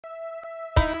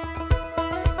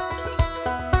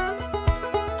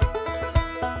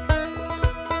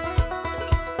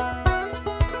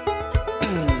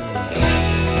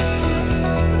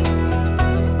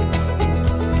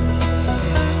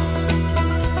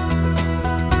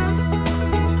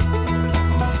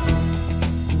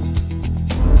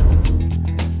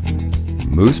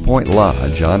Moosepoint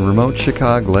Lodge on remote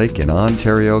Chicago Lake in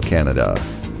Ontario, Canada.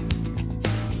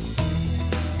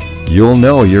 You'll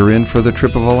know you're in for the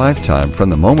trip of a lifetime from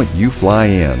the moment you fly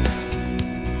in.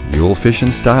 You'll fish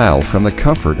in style from the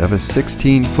comfort of a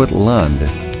 16-foot Lund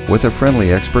with a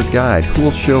friendly expert guide who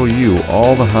will show you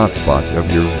all the hot spots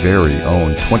of your very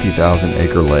own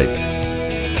 20,000-acre lake.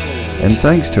 And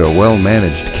thanks to a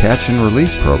well-managed catch and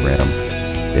release program,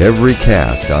 every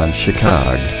cast on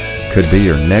Chicago could be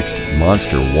your next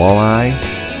monster walleye,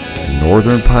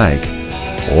 northern pike,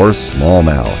 or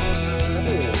smallmouth.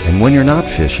 And when you're not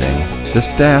fishing, the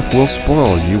staff will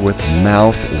spoil you with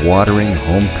mouth-watering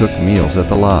home-cooked meals at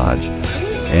the lodge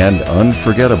and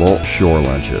unforgettable shore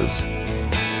lunches.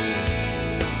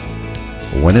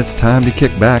 When it's time to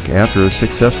kick back after a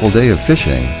successful day of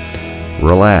fishing,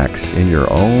 relax in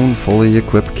your own fully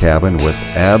equipped cabin with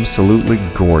absolutely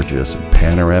gorgeous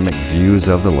panoramic views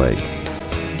of the lake.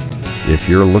 If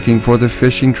you're looking for the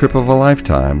fishing trip of a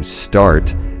lifetime,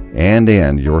 start and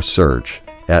end your search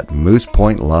at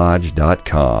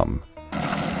moosepointlodge.com.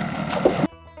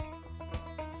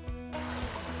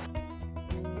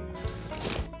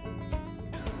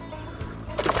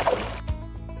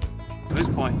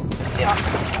 Moosepoint. Yeah.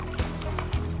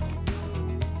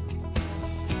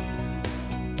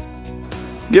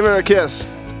 Give her a kiss.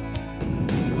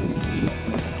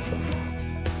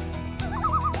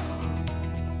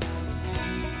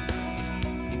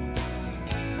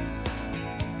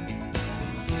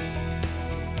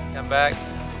 Come back.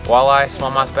 Walleye,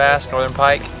 smallmouth bass, northern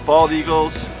pike. Bald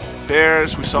eagles,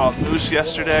 bears. We saw moose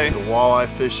yesterday. The walleye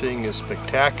fishing is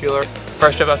spectacular.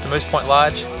 First trip up to Moosepoint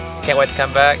Lodge. Can't wait to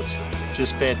come back. It's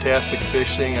just fantastic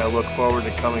fishing. I look forward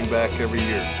to coming back every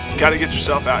year. Got to get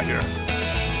yourself out here.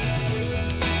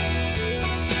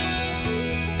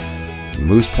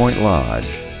 Moosepoint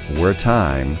Lodge, where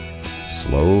time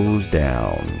slows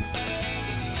down.